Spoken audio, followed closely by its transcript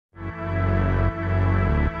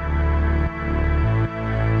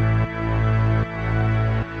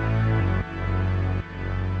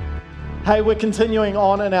Hey, we're continuing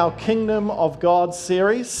on in our Kingdom of God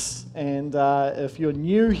series, and if you're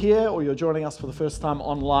new here or you're joining us for the first time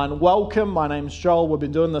online, welcome. My name's Joel. We've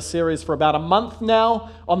been doing this series for about a month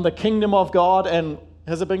now on the Kingdom of God, and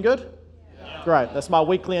has it been good? Yeah. Great. That's my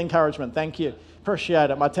weekly encouragement. Thank you.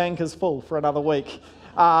 Appreciate it. My tank is full for another week.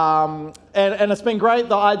 And it's been great.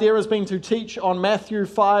 The idea has been to teach on Matthew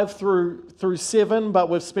 5 through 7, but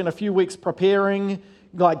we've spent a few weeks preparing,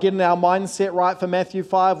 getting our mindset right for Matthew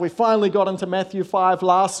 5. We finally got into Matthew 5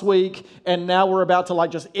 last week, and now we're about to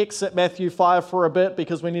just exit Matthew 5 for a bit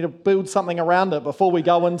because we need to build something around it before we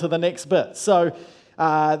go into the next bit. So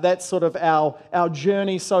that's sort of our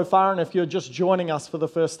journey so far, and if you're just joining us for the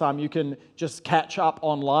first time, you can just catch up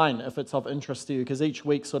online if it's of interest to you, because each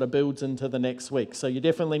week sort of builds into the next week. So you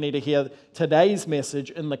definitely need to hear today's message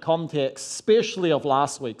in the context, especially of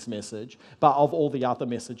last week's message, but of all the other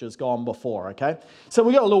messages gone before, okay? So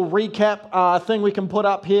we got a little recap thing we can put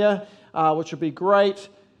up here, which would be great.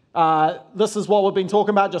 This is what we've been talking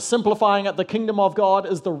about, just simplifying it. The kingdom of God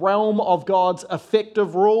is the realm of God's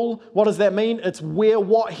effective rule. What does that mean? It's where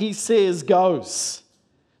what he says goes.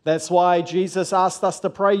 That's why Jesus asked us to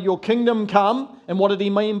pray, your kingdom come. And what did he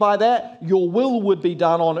mean by that? Your will would be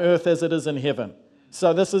done on earth as it is in heaven.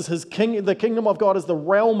 So this is his king. The kingdom of God is the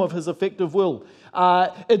realm of his effective will.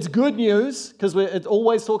 It's good news, because it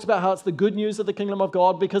always talks about how it's the good news of the kingdom of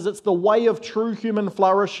God, because it's the way of true human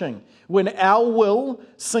flourishing. When our will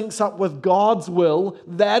syncs up with God's will,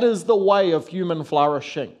 that is the way of human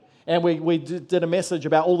flourishing. And we did a message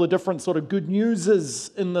about all the different sort of good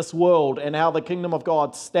newses in this world and how the kingdom of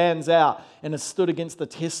God stands out and has stood against the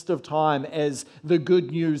test of time as the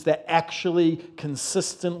good news that actually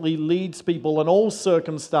consistently leads people in all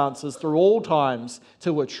circumstances through all times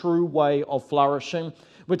to a true way of flourishing.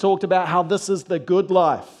 We talked about how this is the good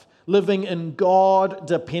life, living in God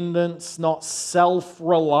dependence, not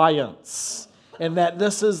self-reliance, and that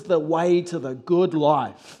this is the way to the good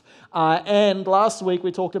life. And last week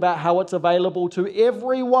we talked about how it's available to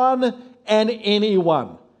everyone and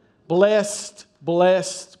anyone. Blessed,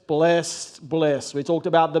 blessed, blessed, blessed. We talked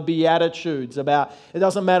about the Beatitudes, about it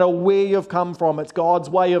doesn't matter where you've come from. It's God's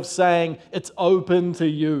way of saying it's open to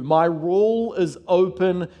you. My rule is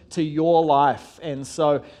open to your life. And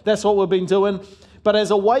so that's what we've been doing. But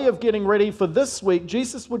as a way of getting ready for this week,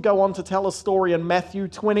 Jesus would go on to tell a story in Matthew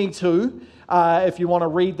 22. If you want to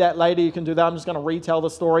read that later, you can do that. I'm just going to retell the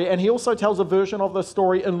story. And he also tells a version of the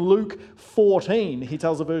story in Luke 14. He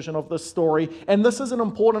tells a version of this story. And this is an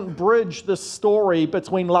important bridge, this story,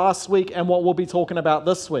 between last week and what we'll be talking about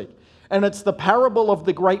this week. And it's the parable of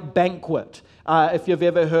the great banquet, if you've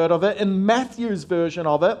ever heard of it. In Matthew's version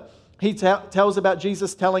of it, he tells about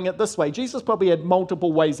Jesus telling it this way. Jesus probably had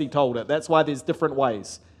multiple ways he told it. That's why there's different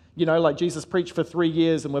ways. You know, like Jesus preached for 3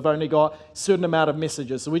 years and we've only got a certain amount of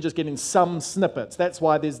messages. So we're just getting some snippets. That's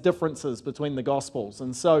why there's differences between the Gospels.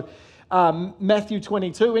 And so Matthew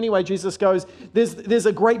 22, anyway, Jesus goes, there's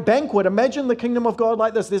a great banquet. Imagine the kingdom of God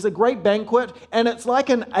like this. There's a great banquet and it's like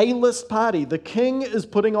an A-list party. The king is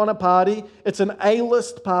putting on a party. It's an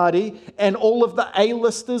A-list party and all of the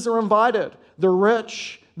A-listers are invited. The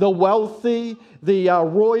rich, the wealthy, the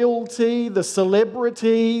royalty, the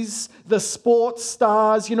celebrities, the sports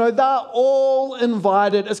stars, they're all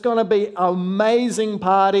invited. It's going to be an amazing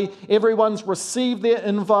party. Everyone's received their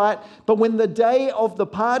invite. But when the day of the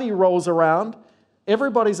party rolls around,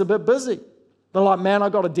 everybody's a bit busy. They're like, man, I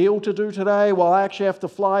got a deal to do today. Well, I actually have to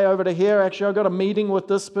fly over to here. Actually, I've got a meeting with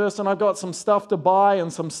this person. I've got some stuff to buy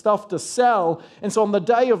and some stuff to sell. And so on the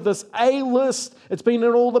day of this A-list, it's been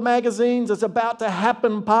in all the magazines, it's about to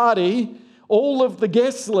happen party, all of the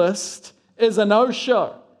guest list is a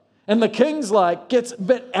no-show. And the king's gets a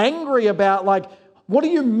bit angry about what do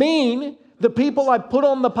you mean the people I put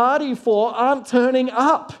on the party for aren't turning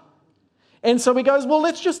up? And so he goes, well,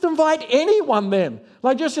 let's just invite anyone then.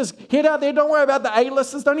 Just head out there. Don't worry about the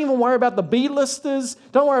A-listers. Don't even worry about the B-listers.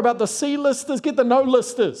 Don't worry about the C-listers. Get the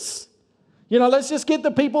no-listers. Let's just get the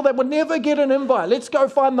people that would never get an invite. Let's go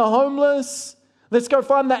find the homeless. Let's go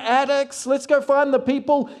find the addicts. Let's go find the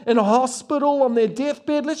people in a hospital on their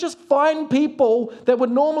deathbed. Let's just find people that would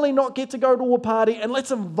normally not get to go to a party and let's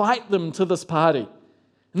invite them to this party.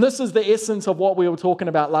 And this is the essence of what we were talking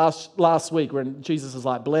about last week when Jesus is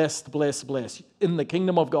like, blessed, blessed, blessed. In the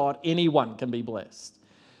kingdom of God, anyone can be blessed.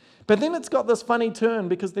 But then it's got this funny turn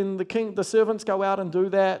because then the servants go out and do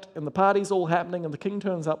that and the party's all happening and the king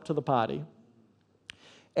turns up to the party.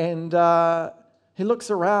 And he looks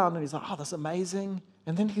around and he's like, oh, that's amazing.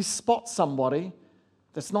 And then he spots somebody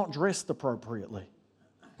that's not dressed appropriately,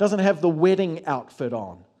 doesn't have the wedding outfit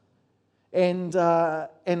on. And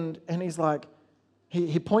he's like,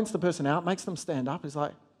 he points the person out, makes them stand up. He's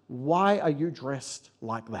like, why are you dressed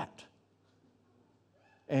like that?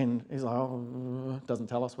 And he's like, oh, doesn't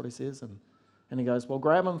tell us what he says. And he goes, well,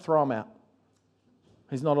 grab him, throw him out.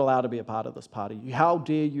 He's not allowed to be a part of this party. How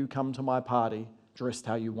dare you come to my party dressed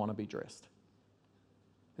how you want to be dressed?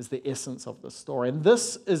 Is the essence of the story. And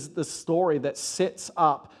this is the story that sets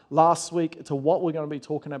up last week to what we're going to be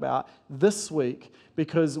talking about this week,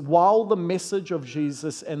 because while the message of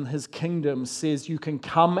Jesus and his kingdom says you can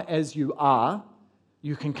come as you are,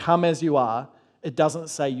 it doesn't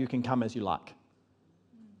say you can come as you like.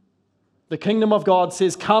 The kingdom of God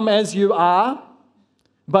says come as you are,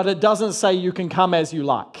 but it doesn't say you can come as you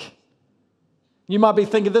like. You might be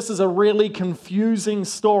thinking this is a really confusing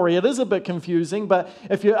story. It is a bit confusing, but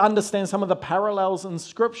if you understand some of the parallels in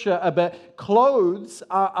Scripture a bit, clothes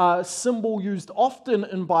are a symbol used often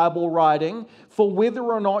in Bible writing for whether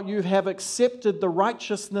or not you have accepted the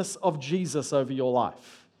righteousness of Jesus over your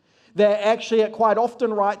life. That actually it quite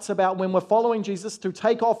often writes about when we're following Jesus to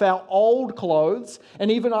take off our old clothes,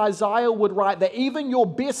 and even Isaiah would write that even your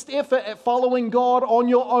best effort at following God on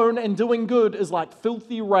your own and doing good is like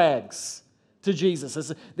filthy rags to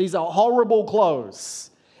Jesus. These are horrible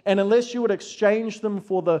clothes. And unless you would exchange them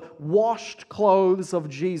for the washed clothes of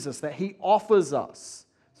Jesus that he offers us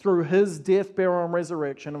through his death, burial, and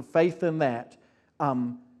resurrection and faith in that,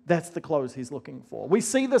 that's the clothes he's looking for. We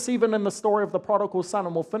see this even in the story of the prodigal son,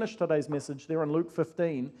 and we'll finish today's message there in Luke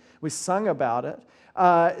 15. We sung about it,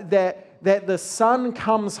 that the son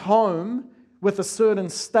comes home with a certain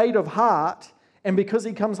state of heart, and because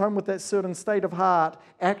he comes home with that certain state of heart,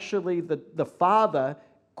 actually the father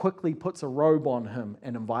quickly puts a robe on him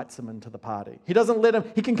and invites him into the party. He doesn't let him,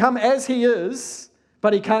 he can come as he is,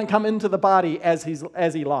 but he can't come into the party as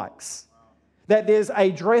he likes. That there's a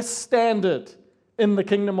dress standard in the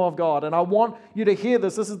kingdom of God. And I want you to hear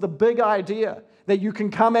this. This is the big idea, that you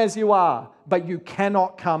can come as you are, but you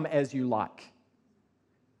cannot come as you like.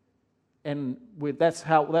 And that's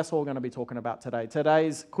what we're going to be talking about today.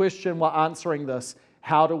 Today's question, we're answering this: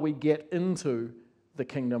 how do we get into the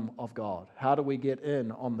kingdom of God? How do we get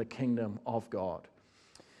in on the kingdom of God?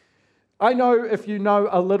 I know if you know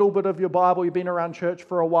a little bit of your Bible, you've been around church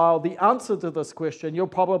for a while, the answer to this question, you'll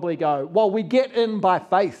probably go, well, we get in by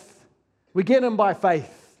faith. We get in by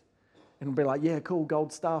faith. And be like, yeah, cool,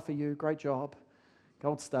 gold star for you, great job.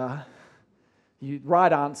 Gold star.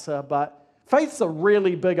 Right answer, but faith's a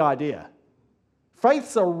really big idea.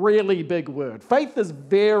 Faith's a really big word. Faith is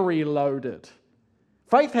very loaded.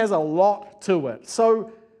 Faith has a lot to it.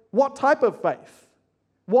 So what type of faith?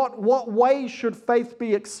 What way should faith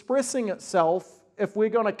be expressing itself if we're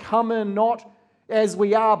going to come in not as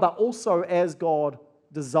we are, but also as God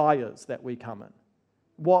desires that we come in?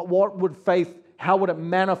 What would faith, how would it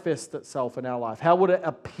manifest itself in our life? How would it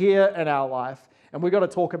appear in our life? And we've got to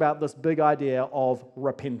talk about this big idea of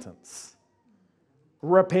repentance.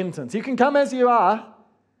 Repentance. You can come as you are,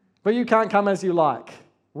 but you can't come as you like.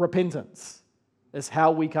 Repentance is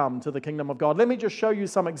how we come to the kingdom of God. Let me just show you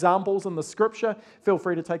some examples in the Scripture. Feel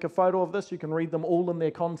free to take a photo of this. You can read them all in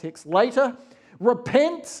their context later.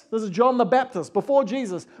 Repent. This is John the Baptist before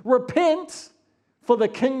Jesus. Repent, for the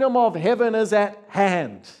kingdom of heaven is at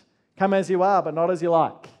hand. Come as you are, but not as you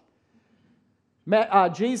like.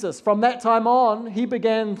 Jesus, from that time on, he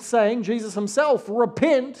began saying, Jesus himself,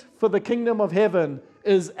 repent, for the kingdom of heaven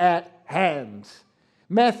is at hand.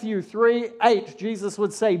 Matthew 3:8, Jesus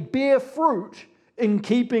would say, bear fruit in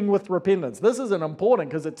keeping with repentance. This isn't important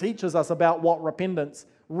because it teaches us about what repentance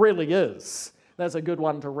really is. That's a good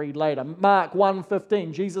one to read later. Mark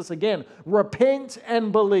 1:15, Jesus again, repent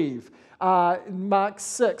and believe. Mark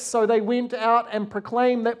 6, so they went out and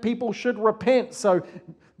proclaimed that people should repent. So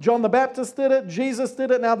John the Baptist did it, Jesus did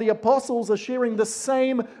it, now the apostles are sharing the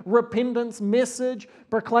same repentance message,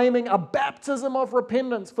 proclaiming a baptism of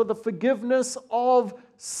repentance for the forgiveness of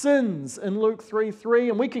sins in Luke 3:3,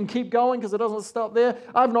 and we can keep going because it doesn't stop there.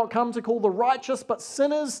 I've not come to call the righteous, but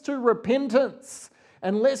sinners to repentance.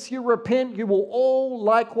 Unless you repent, you will all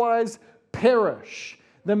likewise perish.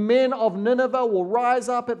 The men of Nineveh will rise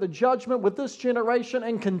up at the judgment with this generation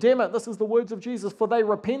and condemn it. This is the words of Jesus. For they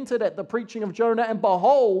repented at the preaching of Jonah, and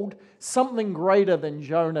behold, something greater than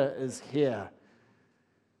Jonah is here.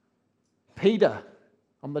 Peter,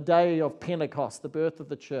 on the day of Pentecost, the birth of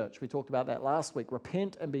the church, we talked about that last week.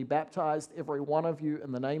 Repent and be baptized, every one of you,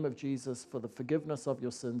 in the name of Jesus for the forgiveness of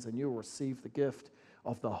your sins, and you will receive the gift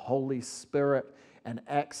of the Holy Spirit. And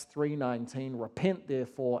Acts 3:19, repent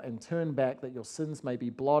therefore and turn back that your sins may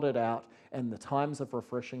be blotted out and the times of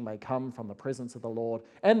refreshing may come from the presence of the Lord.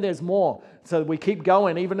 And there's more. So we keep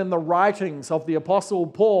going. Even in the writings of the Apostle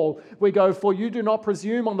Paul, we go, for you do not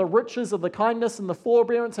presume on the riches of the kindness and the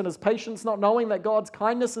forbearance and his patience, not knowing that God's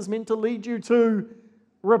kindness is meant to lead you to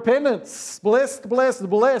repentance. Blessed, blessed,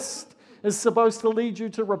 blessed is supposed to lead you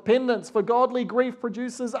to repentance. For godly grief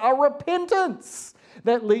produces a repentance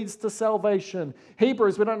that leads to salvation.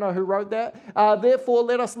 Hebrews, we don't know who wrote that. Therefore,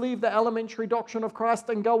 let us leave the elementary doctrine of Christ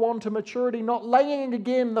and go on to maturity, not laying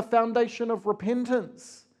again the foundation of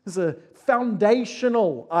repentance. It's a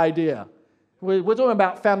foundational idea. We're talking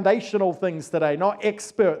about foundational things today, not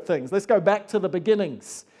expert things. Let's go back to the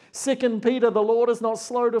beginnings. 2 Peter, the Lord is not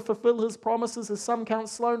slow to fulfill his promises, as some count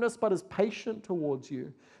slowness, but is patient towards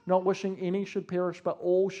you, not wishing any should perish, but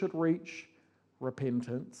all should reach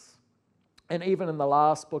repentance. And even in the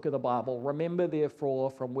last book of the Bible, remember therefore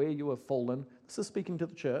from where you have fallen, this is speaking to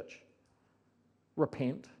the church,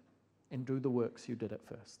 repent and do the works you did at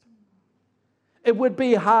first. It would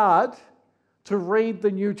be hard to read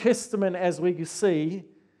the New Testament as we see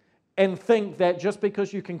and think that just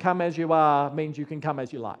because you can come as you are means you can come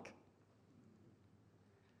as you like.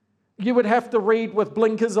 You would have to read with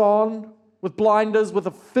blinkers on, with blinders, with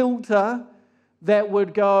a filter that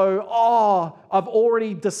would go, oh, I've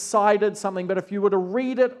already decided something. But if you were to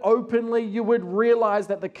read it openly, you would realize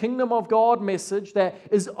that the kingdom of God message that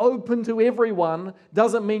is open to everyone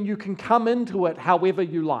doesn't mean you can come into it however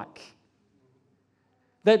you like.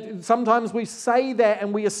 That sometimes we say that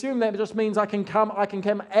and we assume that it just means I can come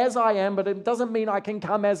as I am, but it doesn't mean I can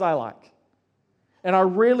come as I like. And I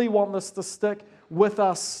really want this to stick with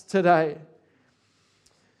us today.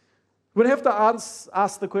 We'd have to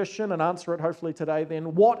ask the question and answer it hopefully today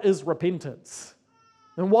then, what is repentance?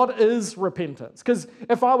 And what is repentance? Because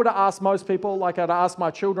if I were to ask most people, like I'd ask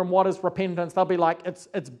my children, what is repentance? They'll be like, it's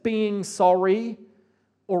being sorry,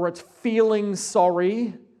 or it's feeling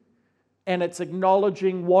sorry, and it's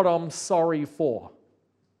acknowledging what I'm sorry for.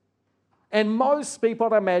 And most people,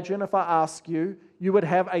 I'd imagine, if I ask you, you would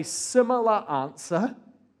have a similar answer.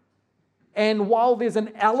 And while there's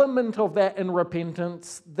an element of that in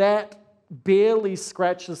repentance, that barely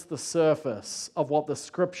scratches the surface of what the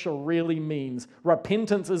scripture really means.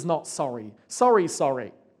 Repentance is not sorry.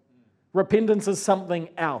 Sorry. Repentance is something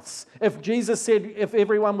else. If Jesus said if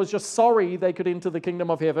everyone was just sorry, they could enter the kingdom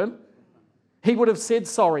of heaven, he would have said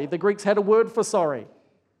sorry. The Greeks had a word for sorry,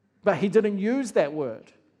 but he didn't use that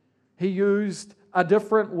word. He used a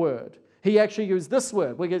different word. He actually used this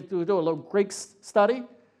word. We'll do a little Greek study.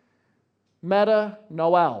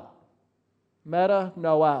 Metanoel.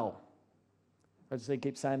 Metanoel. I just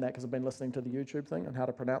keep saying that because I've been listening to the YouTube thing on how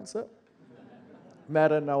to pronounce it.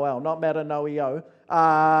 Metanoel, not metanoeo.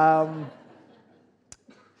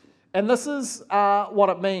 And this is what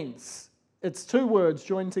it means. It's two words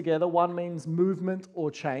joined together. One means movement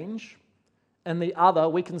or change. And the other,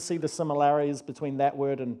 we can see the similarities between that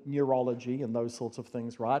word and neurology and those sorts of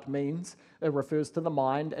things, right? Means it refers to the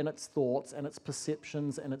mind and its thoughts and its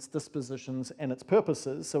perceptions and its dispositions and its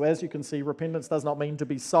purposes. So as you can see, repentance does not mean to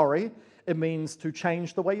be sorry. It means to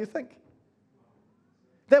change the way you think.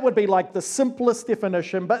 That would be like the simplest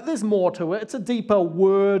definition, but there's more to it. It's a deeper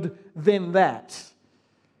word than that.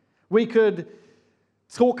 We could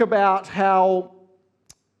talk about how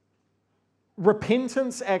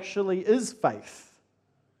repentance actually is faith.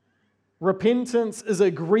 Repentance is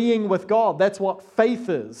agreeing with God. That's what faith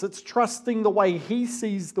is. It's trusting the way He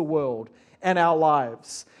sees the world and our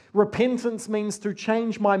lives. Repentance means to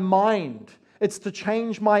change my mind. It's to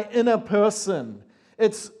change my inner person.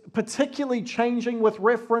 It's particularly changing with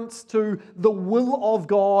reference to the will of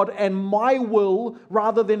God and my will,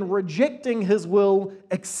 rather than rejecting His will,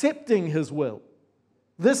 accepting His will.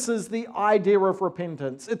 This is the idea of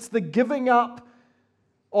repentance. It's the giving up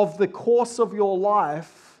of the course of your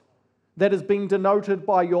life that is being denoted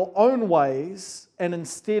by your own ways, and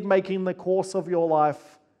instead making the course of your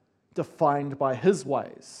life defined by His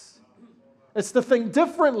ways. It's to think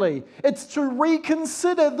differently. It's to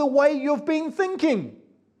reconsider the way you've been thinking.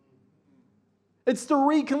 It's to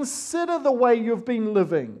reconsider the way you've been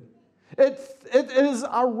living. It is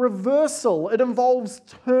a reversal. It involves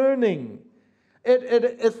turning.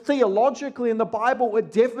 It theologically in the Bible,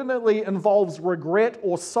 it definitely involves regret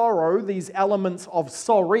or sorrow, these elements of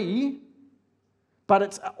sorry, but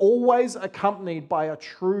it's always accompanied by a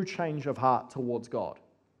true change of heart towards God.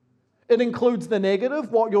 It includes the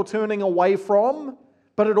negative, what you're turning away from,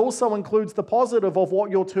 but it also includes the positive of what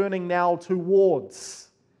you're turning now towards.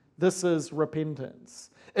 This is repentance.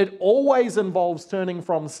 It always involves turning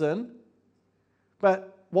from sin,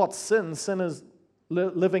 But what's sin? Sin is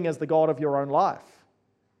living as the God of your own life.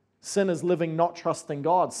 Sin is living not trusting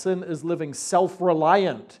God. Sin is living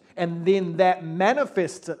self-reliant. And then that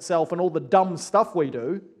manifests itself in all the dumb stuff we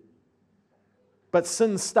do. But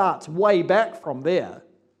sin starts way back from there.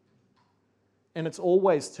 And it's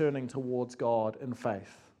always turning towards God in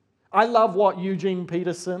faith. I love what Eugene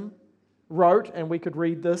Peterson wrote, and we could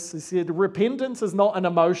read this. He said, repentance is not an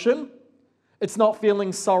emotion. It's not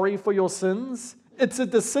feeling sorry for your sins. It's a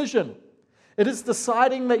decision. It is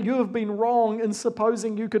deciding that you have been wrong in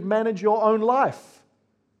supposing you could manage your own life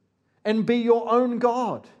and be your own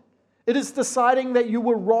God. It is deciding that you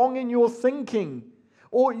were wrong in your thinking,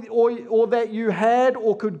 or that you had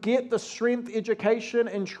or could get the strength, education,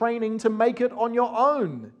 and training to make it on your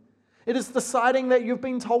own. It is deciding that you've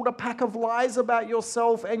been told a pack of lies about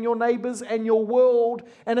yourself and your neighbors and your world,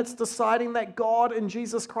 and it's deciding that God in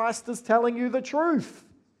Jesus Christ is telling you the truth.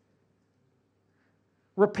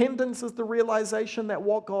 Repentance is the realization that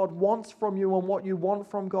what God wants from you and what you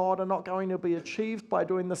want from God are not going to be achieved by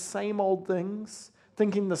doing the same old things,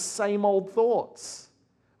 thinking the same old thoughts.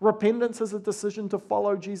 Repentance is a decision to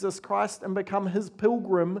follow Jesus Christ and become His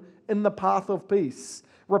pilgrim in the path of peace.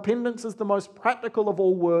 Repentance is the most practical of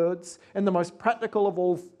all words and the most practical of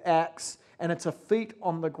all acts, and it's a feet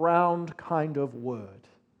on the ground kind of word.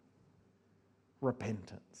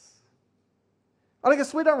 Repentance. I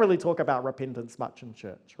guess we don't really talk about repentance much in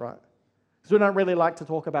church, right? Because we don't really like to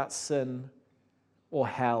talk about sin or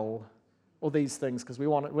hell or these things because we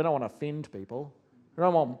don't want to offend people. We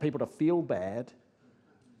don't want people to feel bad.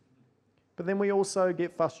 But then we also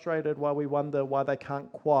get frustrated while we wonder why they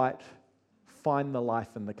can't quite find the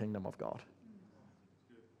life in the kingdom of God.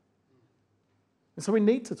 And so we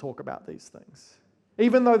need to talk about these things.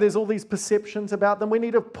 Even though there's all these perceptions about them, we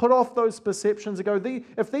need to put off those perceptions and go,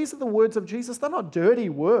 if these are the words of Jesus, they're not dirty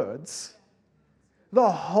words. The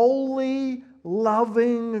holy,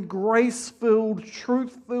 loving, grace-filled,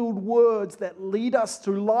 truth-filled words that lead us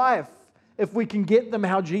to life if we can get them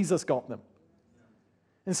how Jesus got them.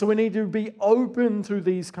 And so we need to be open to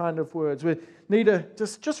these kind of words. We need to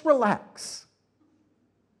just relax.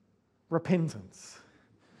 Repentance.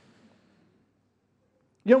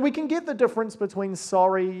 You know, we can get the difference between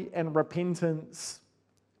sorry and repentance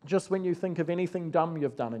just when you think of anything dumb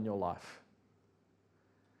you've done in your life.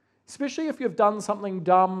 Especially if you've done something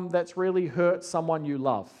dumb that's really hurt someone you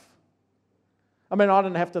love. I mean, I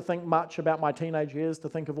didn't have to think much about my teenage years to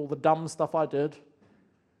think of all the dumb stuff I did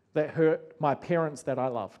that hurt my parents that I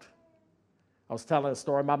loved. I was telling a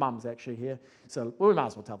story. My mum's actually here, so we might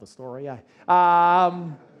as well tell the story, eh?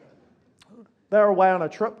 They were away on a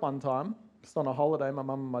trip one time. Just on a holiday, my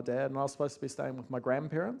mum and my dad, and I was supposed to be staying with my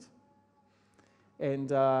grandparents. And,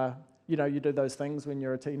 you do those things when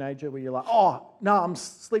you're a teenager where you're like, oh, no, I'm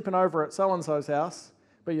sleeping over at so-and-so's house.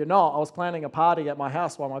 But you're not. I was planning a party at my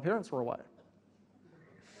house while my parents were away.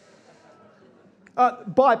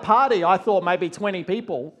 By party, I thought maybe 20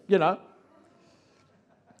 people,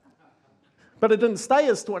 But it didn't stay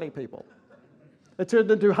as 20 people. It turned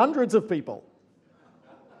into hundreds of people.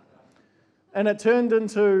 And it turned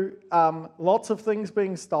into lots of things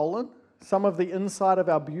being stolen. Some of the inside of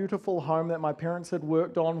our beautiful home that my parents had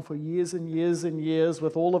worked on for years and years and years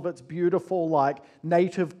with all of its beautiful,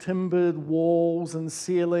 native timbered walls and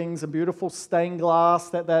ceilings and beautiful stained glass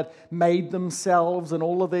that they'd made themselves and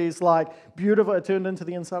all of these, beautiful, it turned into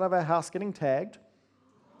the inside of our house getting tagged.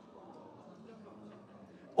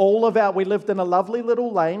 We lived in a lovely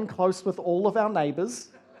little lane close with all of our neighbors.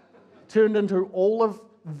 Turned into all of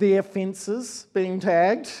their fences being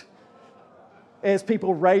tagged as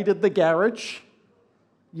people raided the garage,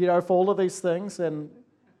 for all of these things. And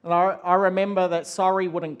I remember that sorry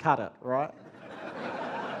wouldn't cut it, right?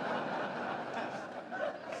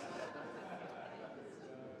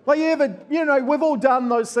 We've all done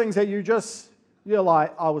those things that you're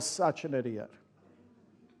like, I was such an idiot.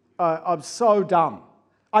 I'm so dumb.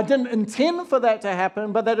 I didn't intend for that to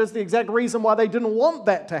happen, but that is the exact reason why they didn't want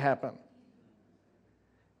that to happen.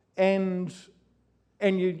 And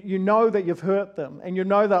you know that you've hurt them. And you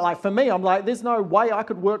know that, for me, I'm like, there's no way I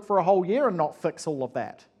could work for a whole year and not fix all of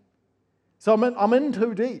that. So I'm in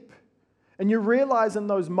too deep. And you realize in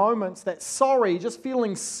those moments that sorry, just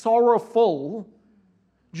feeling sorrowful,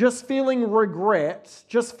 just feeling regret,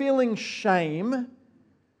 just feeling shame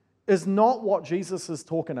is not what Jesus is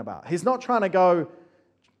talking about. He's not trying to go,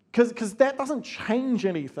 because that doesn't change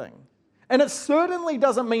anything. And it certainly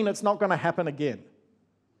doesn't mean it's not going to happen again.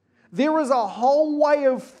 There is a whole way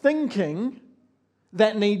of thinking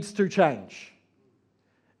that needs to change.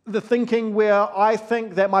 The thinking where I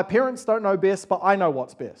think that my parents don't know best, but I know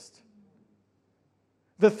what's best.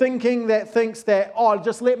 The thinking that thinks that, oh,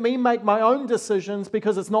 just let me make my own decisions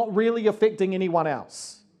because it's not really affecting anyone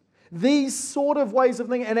else. These sort of ways of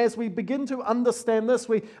thinking, and as we begin to understand this,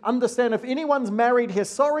 we understand if anyone's married here,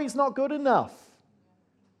 sorry's not good enough.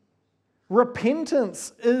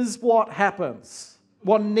 Repentance is what happens,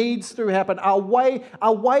 what needs to happen. A way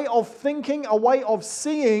of thinking, a way of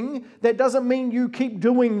seeing, that doesn't mean you keep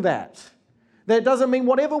doing that. That doesn't mean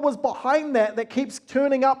whatever was behind that keeps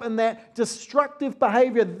turning up in that destructive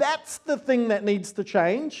behavior, that's the thing that needs to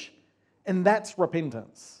change, and that's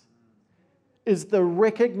repentance. Is the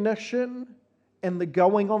recognition and the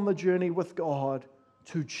going on the journey with God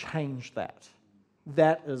to change that.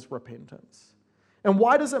 That is repentance. And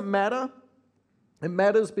why does it matter? It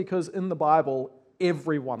matters because in the Bible,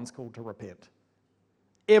 everyone's called to repent.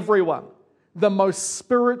 Everyone. The most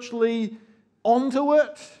spiritually onto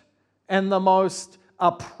it and the most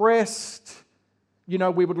oppressed, we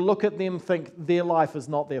would look at them and think their life is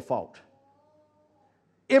not their fault.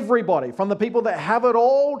 Everybody, from the people that have it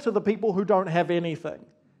all to the people who don't have anything.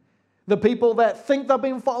 The people that think they've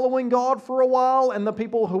been following God for a while and the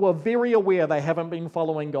people who are very aware they haven't been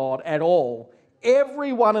following God at all.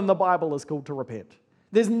 Everyone in the Bible is called to repent.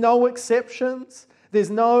 There's no exceptions. There's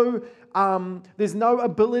no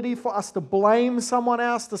ability for us to blame someone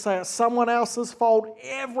else, to say it's someone else's fault.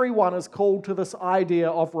 Everyone is called to this idea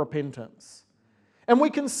of repentance. And we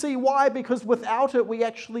can see why, because without it, we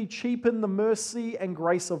actually cheapen the mercy and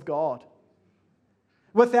grace of God.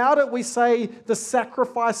 Without it, we say the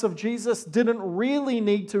sacrifice of Jesus didn't really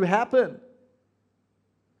need to happen.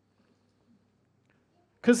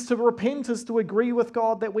 Because to repent is to agree with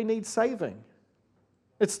God that we need saving.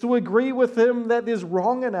 It's to agree with Him that there's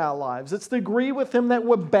wrong in our lives. It's to agree with Him that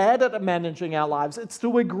we're bad at managing our lives. It's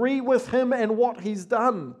to agree with Him and what He's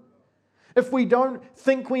done. If we don't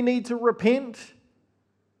think we need to repent,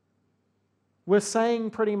 we're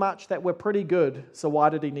saying pretty much that we're pretty good, so why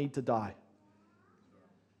did He need to die?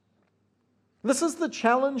 This is the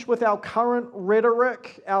challenge with our current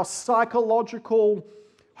rhetoric, our psychological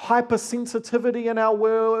hypersensitivity in our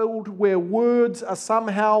world, where words are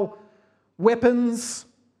somehow weapons.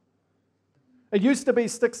 It used to be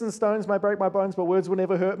sticks and stones may break my bones, but words will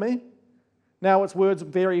never hurt me. Now it's words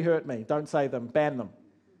very hurt me. Don't say them, ban them.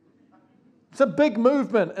 It's a big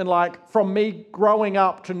movement in from me growing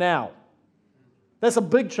up to now. That's a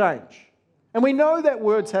big change. And we know that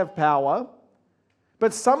words have power,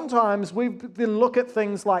 but sometimes we then look at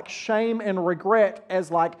things like shame and regret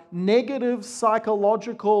as negative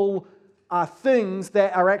psychological things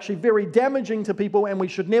that are actually very damaging to people, and we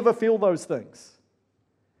should never feel those things.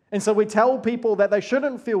 And so we tell people that they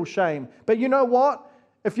shouldn't feel shame. But you know what?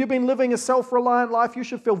 If you've been living a self-reliant life, you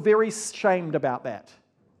should feel very shamed about that.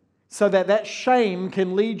 So that shame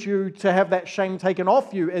can lead you to have that shame taken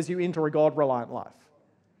off you as you enter a God-reliant life.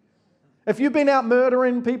 If you've been out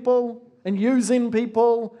murdering people and using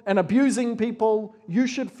people and abusing people, you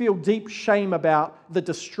should feel deep shame about the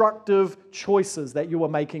destructive choices that you are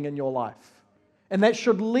making in your life. And that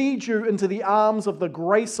should lead you into the arms of the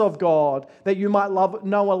grace of God, that you might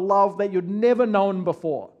know a love that you'd never known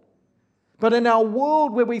before. But in our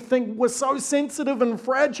world where we think we're so sensitive and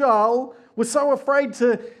fragile, we're so afraid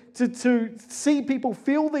to see people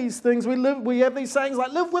feel these things, we have these sayings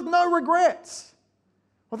like, live with no regrets.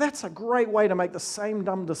 Well, that's a great way to make the same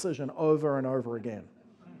dumb decision over and over again.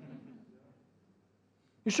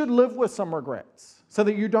 You should live with some regrets so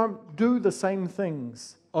that you don't do the same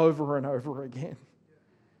things over and over again.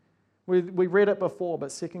 We read it before,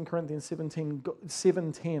 but 2 Corinthians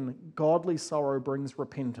 7:10, godly sorrow brings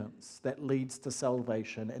repentance that leads to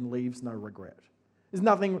salvation and leaves no regret.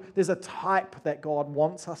 There's a type that God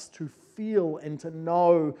wants us to feel and to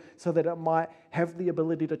know so that it might have the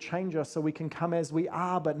ability to change us so we can come as we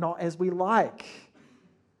are, but not as we like.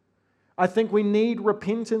 I think we need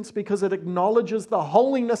repentance because it acknowledges the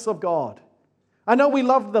holiness of God. I know we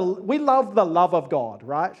love the love of God,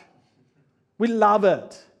 right? We love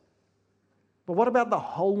it. But what about the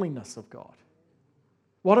holiness of God?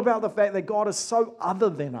 What about the fact that God is so other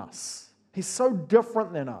than us? He's so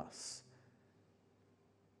different than us.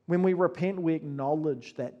 When we repent, we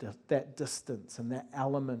acknowledge that distance and that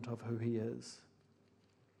element of who He is.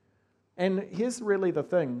 And here's really the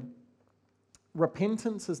thing.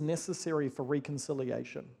 Repentance is necessary for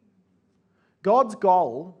reconciliation. God's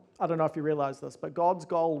goal, I don't know if you realize this, but God's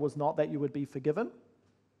goal was not that you would be forgiven.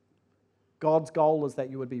 God's goal is that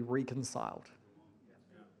you would be reconciled.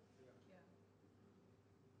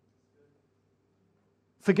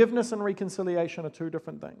 Forgiveness and reconciliation are two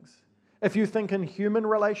different things. If you think in human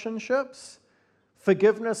relationships,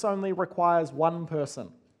 forgiveness only requires one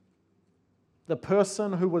person. The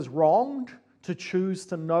person who was wronged to choose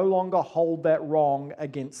to no longer hold that wrong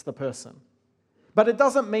against the person. But it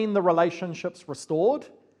doesn't mean the relationship's restored.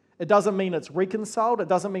 It doesn't mean it's reconciled. It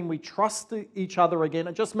doesn't mean we trust each other again.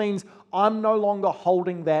 It just means I'm no longer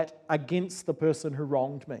holding that against the person who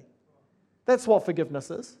wronged me. That's what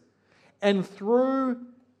forgiveness is. And through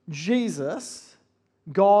Jesus,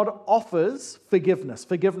 God offers forgiveness.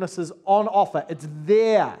 Forgiveness is on offer. It's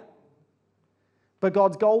there. But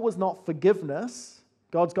God's goal was not forgiveness.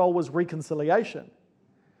 God's goal was reconciliation.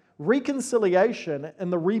 Reconciliation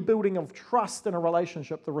and the rebuilding of trust in a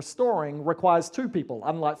relationship, the restoring, requires two people,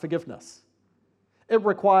 unlike forgiveness. It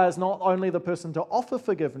requires not only the person to offer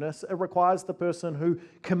forgiveness, it requires the person who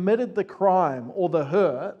committed the crime or the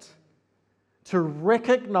hurt to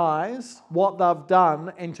recognize what they've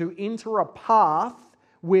done and to enter a path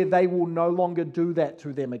where they will no longer do that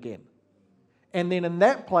to them again. And then in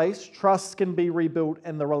that place, trust can be rebuilt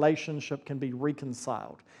and the relationship can be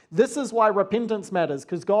reconciled. This is why repentance matters,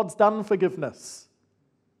 because God's done forgiveness.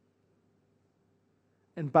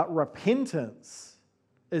 But repentance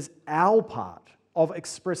is our part of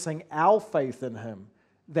expressing our faith in Him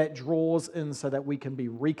that draws in so that we can be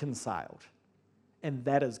reconciled. And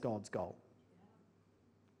that is God's goal.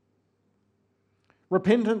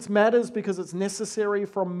 Repentance matters because it's necessary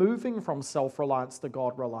from moving from self-reliance to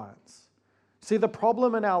God-reliance. See, the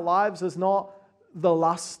problem in our lives is not the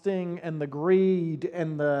lusting and the greed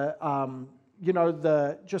and the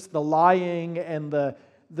lying and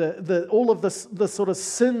the all of the sort of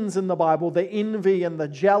sins in the Bible, the envy and the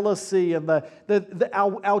jealousy and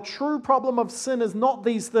our true problem of sin is not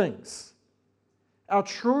these things. Our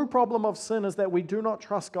true problem of sin is that we do not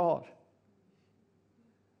trust God.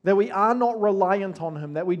 That we are not reliant on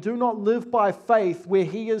Him, that we do not live by faith where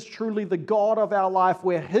He is truly the God of our life,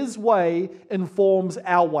 where His way informs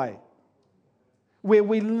our way. Where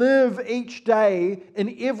we live each day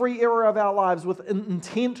in every area of our lives with an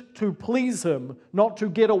intent to please Him, not to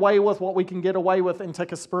get away with what we can get away with and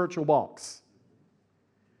tick a spiritual box.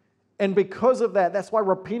 And because of that, that's why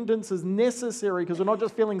repentance is necessary, because we're not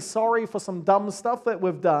just feeling sorry for some dumb stuff that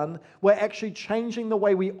we've done, we're actually changing the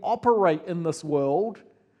way we operate in this world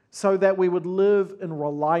so that we would live in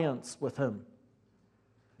reliance with Him.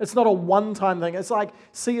 It's not a one-time thing. It's like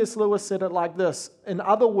C.S. Lewis said it like this. In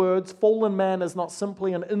other words, fallen man is not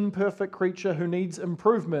simply an imperfect creature who needs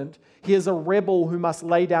improvement. He is a rebel who must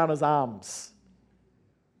lay down his arms.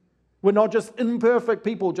 We're not just imperfect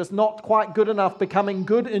people, just not quite good enough, becoming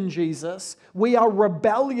good in Jesus. We are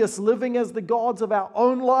rebellious, living as the gods of our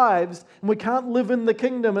own lives, and we can't live in the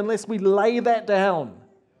kingdom unless we lay that down.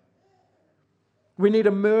 We need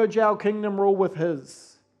to merge our kingdom rule with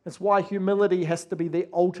His. That's why humility has to be the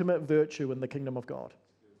ultimate virtue in the kingdom of God.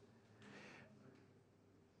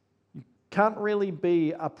 You can't really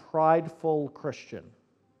be a prideful Christian.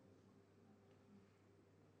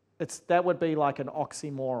 That would be like an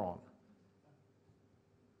oxymoron.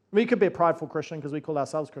 I mean, you could be a prideful Christian because we call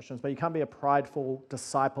ourselves Christians, but you can't be a prideful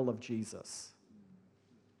disciple of Jesus.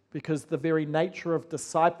 Because the very nature of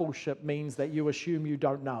discipleship means that you assume you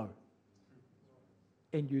don't know.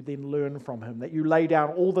 And you then learn from Him, that you lay down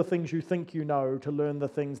all the things you think you know to learn the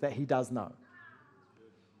things that He does know.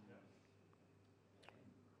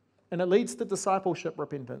 And it leads to discipleship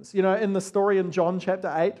repentance. You know, in the story in John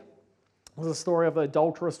chapter 8, there's a story of an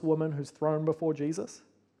adulterous woman who's thrown before Jesus.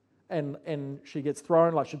 And she gets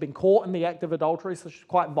thrown, like she's been caught in the act of adultery, so she's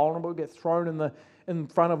quite vulnerable, gets thrown in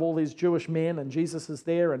front of all these Jewish men, and Jesus is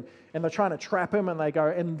there, and they're trying to trap Him, and they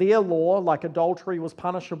go, in their law, like adultery was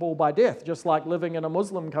punishable by death, just like living in a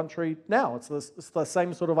Muslim country now. It's the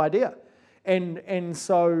same sort of idea. And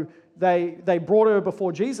so they brought her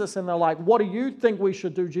before Jesus, and they're like, what do you think we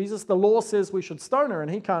should do, Jesus? The law says we should stone her, and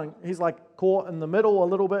he's like caught in the middle a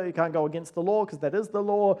little bit. He can't go against the law because that is the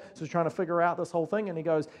law. So he's trying to figure out this whole thing, and he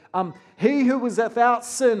goes, he who was without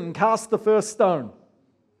sin cast the first stone.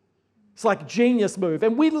 It's like a genius move.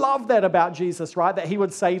 And we love that about Jesus, right? That He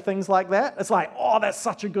would say things like that. It's like, oh, that's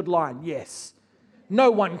such a good line. Yes.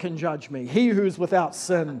 No one can judge me. He who's without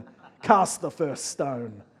sin cast the first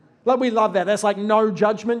stone. Like, we love that. That's like no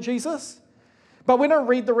judgment, Jesus. But we don't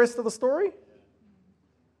read the rest of the story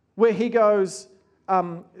where He goes,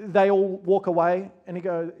 they all walk away, and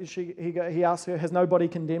he asks her, has nobody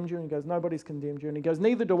condemned you? And he goes, nobody's condemned you. And he goes,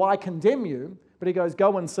 neither do I condemn you. But he goes,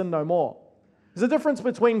 go and sin no more. There's a difference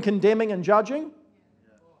between condemning and judging.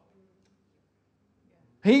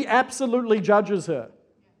 He absolutely judges her.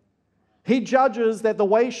 He judges that the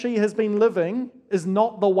way she has been living is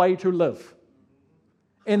not the way to live.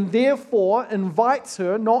 And therefore invites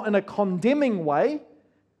her, not in a condemning way,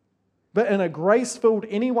 but in a grace-filled,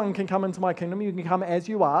 anyone can come into my kingdom. You can come as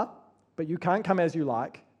you are, but you can't come as you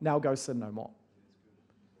like. now go sin no more.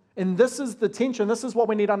 And this is the tension. This is what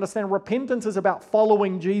we need to understand. Repentance is about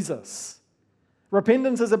following Jesus.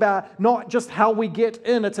 Repentance is about not just how we get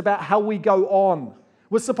in, it's about how we go on.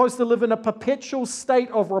 We're supposed to live in a perpetual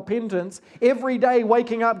state of repentance, every day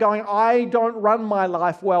waking up going, I don't run my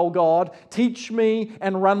life well, God. Teach me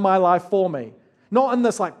and run my life for me. Not in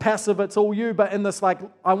this like passive, it's all you, but in this like,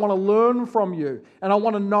 I want to learn from you and I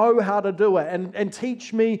want to know how to do it and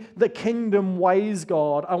teach me the kingdom ways,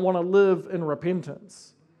 God. I want to live in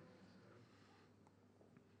repentance.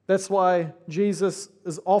 That's why Jesus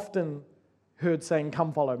is often heard saying,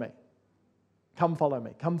 come follow me. Come follow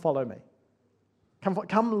me. Come follow me.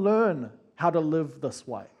 Come learn how to live this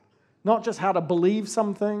way. Not just how to believe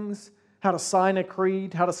some things, how to sign a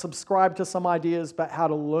creed, how to subscribe to some ideas, but how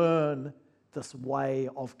to learn this way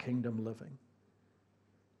of kingdom living.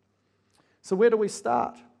 So where do we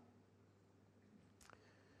start?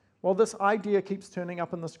 Well, this idea keeps turning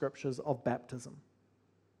up in the scriptures of baptism.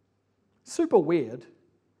 Super weird.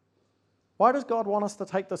 Why does God want us to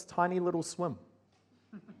take this tiny little swim?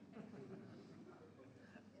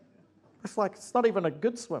 It's not even a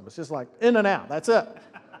good swim. It's just like in and out. That's it.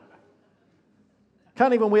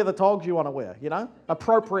 Can't even wear the togs you want to wear,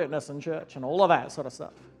 Appropriateness in church and all of that sort of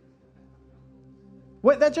stuff.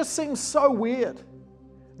 Well, that just seems so weird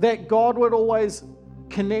that God would always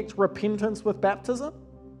connect repentance with baptism,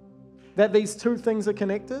 that these two things are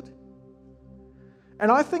connected.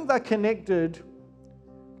 And I think they're connected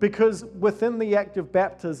because within the act of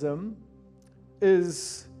baptism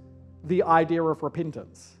is the idea of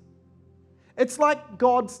repentance. It's like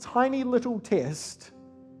God's tiny little test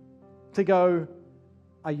to go,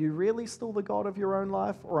 are you really still the God of your own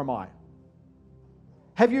life, or am I?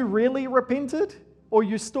 Have you really repented, or are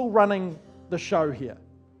you still running the show here?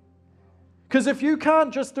 Because if you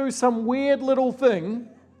can't just do some weird little thing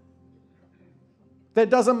that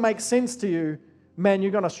doesn't make sense to you, man,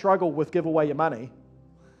 you're going to struggle with give away your money.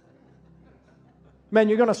 Man,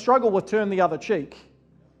 you're going to struggle with turn the other cheek.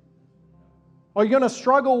 Or you're going to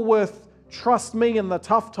struggle with trust me in the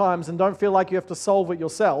tough times and don't feel like you have to solve it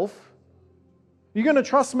yourself. You're going to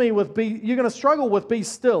trust me you're going to struggle with be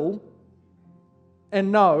still and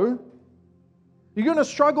know. You're going to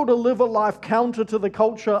struggle to live a life counter to the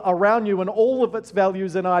culture around you and all of its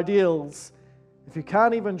values and ideals if you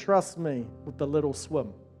can't even trust me with the little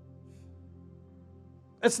swim.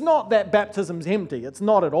 It's not that baptism's empty. It's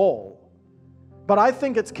not at all. But I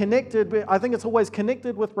think it's connected. I think it's always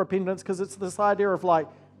connected with repentance because it's this idea of like,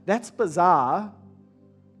 that's bizarre,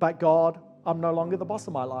 but God, I'm no longer the boss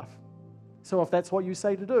of my life. So if that's what you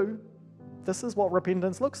say to do, this is what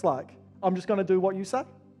repentance looks like. I'm just going to do what you say.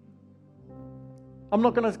 I'm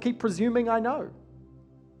not going to keep presuming I know.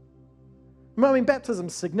 I mean,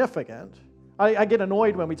 baptism's significant. I get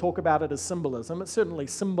annoyed when we talk about it as symbolism. It certainly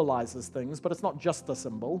symbolizes things, but it's not just a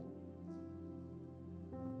symbol.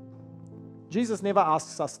 Jesus never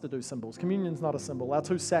asks us to do symbols. Communion's not a symbol. Our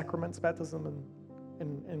two sacraments, baptism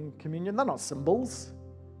and communion, they're not symbols.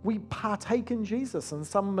 We partake in Jesus in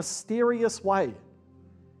some mysterious way.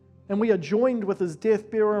 And we are joined with his death,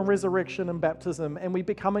 burial, and resurrection in baptism, and we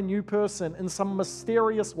become a new person in some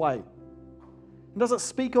mysterious way. And does it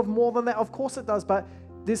speak of more than that? Of course it does, but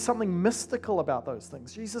there's something mystical about those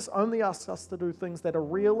things. Jesus only asks us to do things that are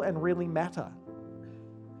real and really matter.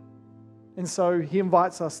 And so he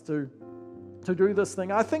invites us to do this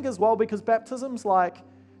thing. I think as well because baptism's like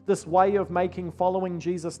this way of making following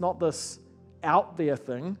Jesus not this out there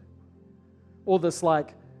thing or this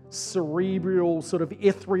like cerebral sort of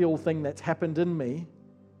ethereal thing that's happened in me.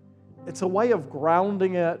 It's a way of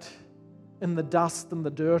grounding it in the dust and the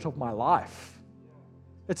dirt of my life.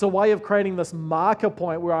 It's a way of creating this marker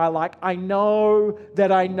point where I know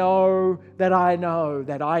that I know that I know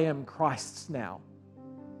that I am Christ's now.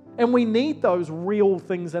 And we need those real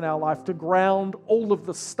things in our life to ground all of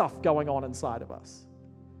the stuff going on inside of us.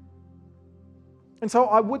 And so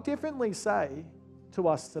I would definitely say to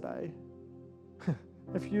us today,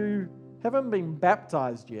 if you haven't been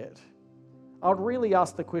baptized yet, I would really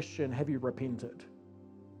ask the question, have you repented?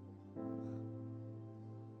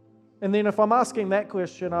 And then if I'm asking that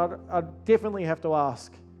question, I'd definitely have to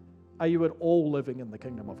ask, are you at all living in the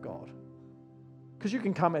kingdom of God? Because you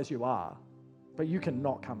can come as you are, but you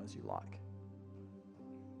cannot come as you like.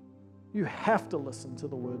 You have to listen to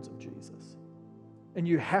the words of Jesus. And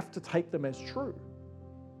you have to take them as true.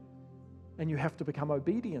 And you have to become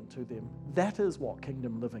obedient to them. That is what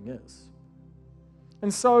kingdom living is.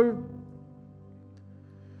 And so,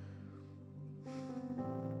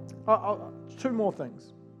 two more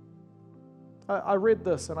things. I read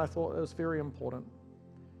this and I thought it was very important.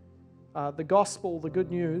 The gospel, the good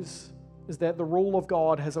news, is that the rule of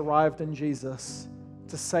God has arrived in Jesus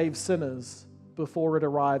to save sinners before it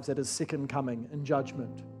arrives at his second coming in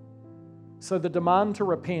judgment. So the demand to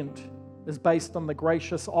repent is based on the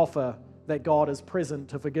gracious offer that God is present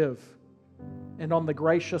to forgive, and on the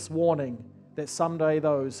gracious warning that someday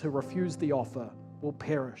those who refuse the offer will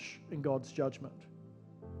perish in God's judgment.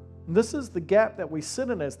 And this is the gap that we sit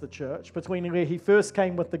in as the church between where he first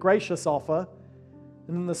came with the gracious offer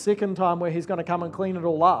and then the second time where he's going to come and clean it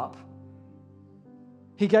all up.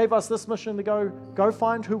 He gave us this mission to go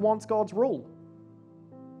find who wants God's rule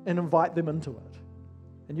and invite them into it.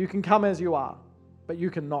 And you can come as you are, but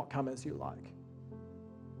you cannot come as you like.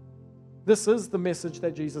 This is the message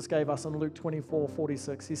that Jesus gave us in Luke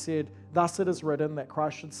 24:46. He said, "Thus it is written that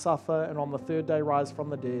Christ should suffer and on the third day rise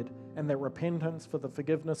from the dead, and that repentance for the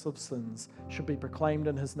forgiveness of sins should be proclaimed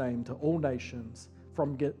in his name to all nations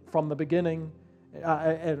from the beginning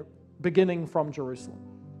from Jerusalem."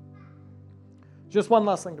 Just one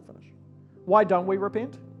last thing to finish. Why don't we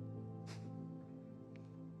repent?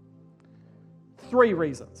 3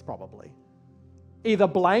 reasons, probably. Either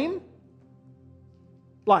blame,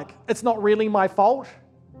 like, it's not really my fault.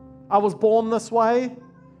 I was born this way.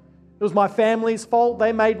 It was my family's fault.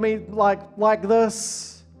 They made me like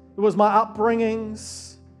this. It was my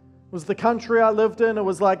upbringings. It was the country I lived in. It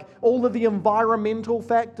was like all of the environmental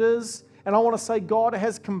factors. And I want to say God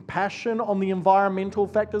has compassion on the environmental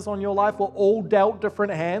factors on your life. We're all dealt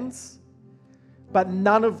different hands, but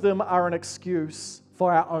none of them are an excuse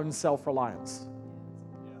for our own self-reliance.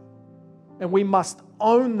 And we must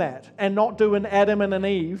own that and not do an Adam and an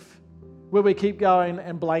Eve where we keep going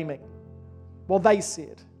and blaming. Well, they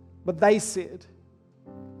said, but they said.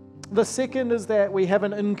 The second is that we have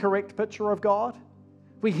an incorrect picture of God.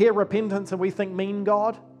 We hear repentance and we think mean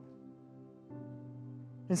God.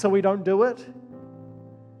 And so we don't do it.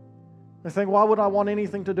 We think, why would I want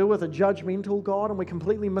anything to do with a judgmental God? And we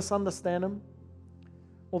completely misunderstand him.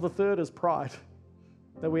 Well, the third is pride,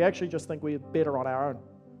 that we actually just think we're better on our own.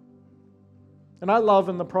 And I love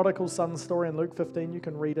in the prodigal son story in Luke 15, you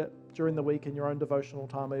can read it during the week in your own devotional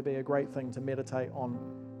time. It'd be a great thing to meditate on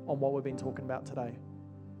what we've been talking about today.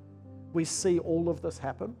 We see all of this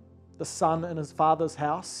happen. The son in his father's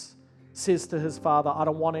house says to his father, "I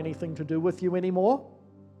don't want anything to do with you anymore.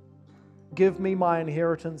 Give me my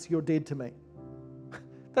inheritance, you're dead to me."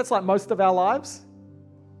 That's like most of our lives.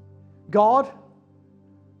 God,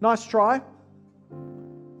 nice try,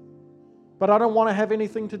 but I don't want to have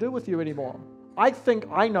anything to do with you anymore. I think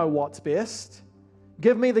I know what's best.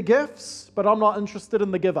 Give me the gifts, but I'm not interested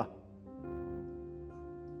in the giver.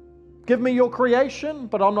 Give me your creation,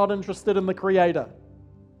 but I'm not interested in the creator.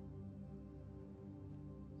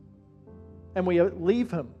 And we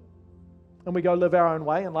leave him. And we go live our own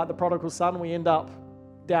way. And like the prodigal son, we end up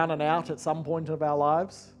down and out at some point of our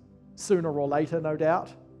lives, sooner or later, no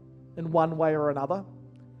doubt, in one way or another.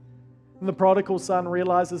 And the prodigal son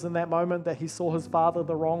realizes in that moment that he saw his father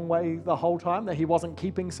the wrong way the whole time, that he wasn't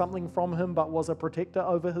keeping something from him, but was a protector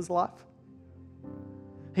over his life.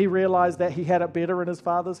 He realized that he had it better in his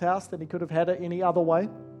father's house than he could have had it any other way.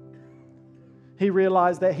 He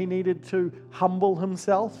realized that he needed to humble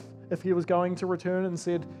himself if he was going to return, and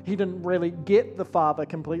said he didn't really get the father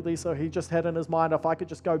completely, so he just had in his mind, if I could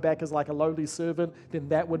just go back as like a lowly servant, then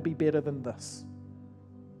that would be better than this.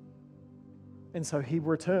 And so he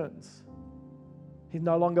returns. He's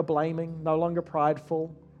no longer blaming, no longer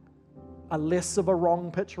prideful, a less of a wrong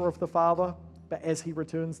picture of the father, but as he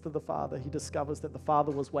returns to the father, he discovers that the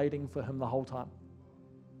father was waiting for him the whole time.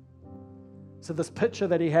 So this picture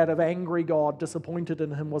that he had of angry God, disappointed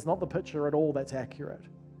in him, was not the picture at all that's accurate.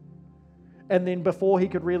 And then before he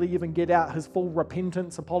could really even get out his full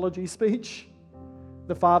repentance apology speech,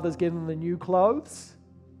 the father's getting the new clothes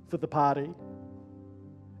for the party.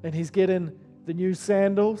 And he's getting the new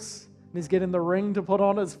sandals, and he's getting the ring to put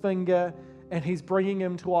on his finger, and he's bringing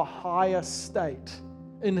him to a higher state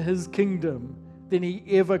in his kingdom than he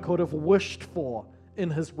ever could have wished for in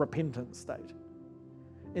his repentant state.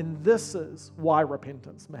 And this is why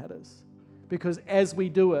repentance matters. Because as we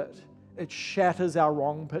do it, it shatters our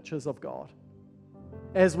wrong pictures of God.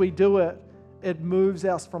 As we do it, it moves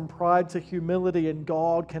us from pride to humility, and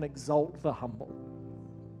God can exalt the humble.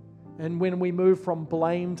 And when we move from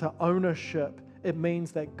blame to ownership, it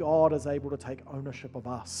means that God is able to take ownership of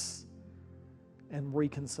us, and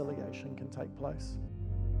reconciliation can take place.